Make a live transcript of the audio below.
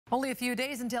Only a few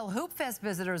days until Hoopfest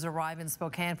visitors arrive in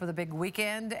Spokane for the big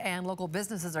weekend, and local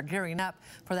businesses are gearing up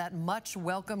for that much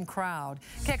welcome crowd.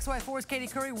 KXLY4's Caiti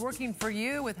Currey working for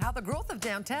you with how the growth of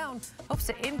downtown hopes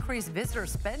to increase visitor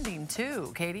spending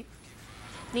too. Caiti?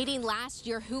 Nadine, last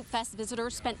year, Hoopfest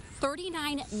visitors spent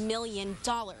 $39 million.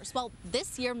 Well,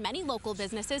 this year, many local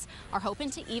businesses are hoping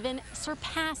to even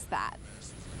surpass that.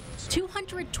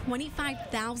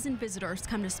 225,000 visitors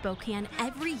come to Spokane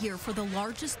every year for the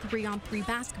largest 3-on-3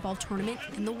 basketball tournament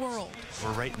in the world.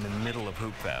 We're right in the middle of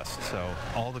Hoopfest, so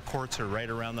all the courts are right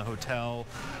around the hotel.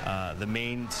 The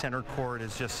main center court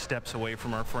is just steps away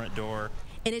from our front door.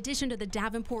 In addition to the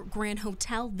Davenport Grand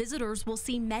Hotel, visitors will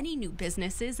see many new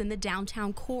businesses in the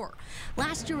downtown core.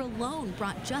 Last year alone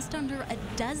brought just under a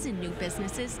dozen new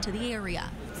businesses to the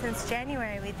area. Since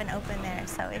January, we've been open there,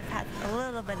 so we've had a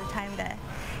little bit of time to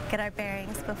get our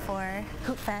bearings before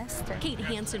Hoopfest. Kate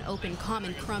Hansen opened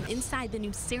Common Crumb inside the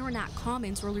new Saranac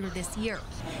Commons earlier this year.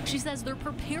 She says they're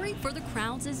preparing for the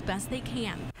crowds as best they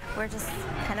can. We're just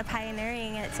kind of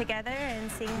pioneering it together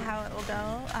and seeing how it will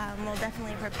go. We'll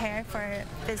definitely prepare for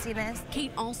busyness.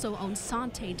 Kate also owns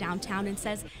Sante downtown and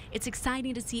says it's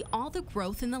exciting to see all the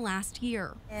growth in the last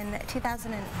year. In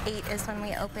 2008 is when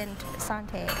we opened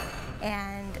Sante,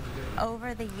 and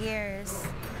over the years,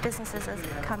 businesses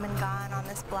have come and gone on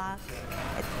this block.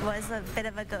 It was a bit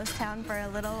of a ghost town for a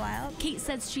little while. Kate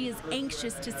says she is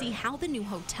anxious to see how the new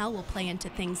hotel will play into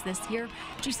things this year.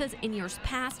 She says in years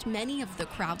past, many of the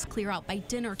crowds clear out by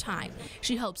dinner time.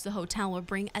 She hopes the hotel will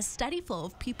bring a steady flow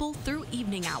of people through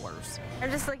evening hours. I'm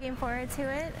just looking forward to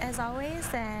it, as always,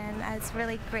 and it's a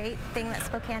really great thing that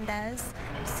Spokane does.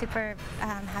 Super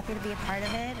happy to be a part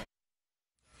of it.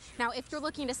 Now, if you're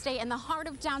looking to stay in the heart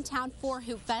of downtown for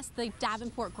Hoopfest, the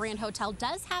Davenport Grand Hotel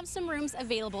does have some rooms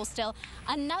available still.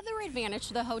 Another advantage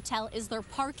to the hotel is their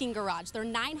parking garage. Their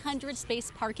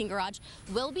 900-space parking garage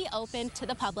will be open to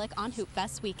the public on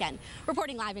Hoopfest weekend.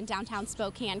 Reporting live in downtown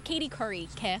Spokane, Caiti Currey,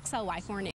 KXLY4 News.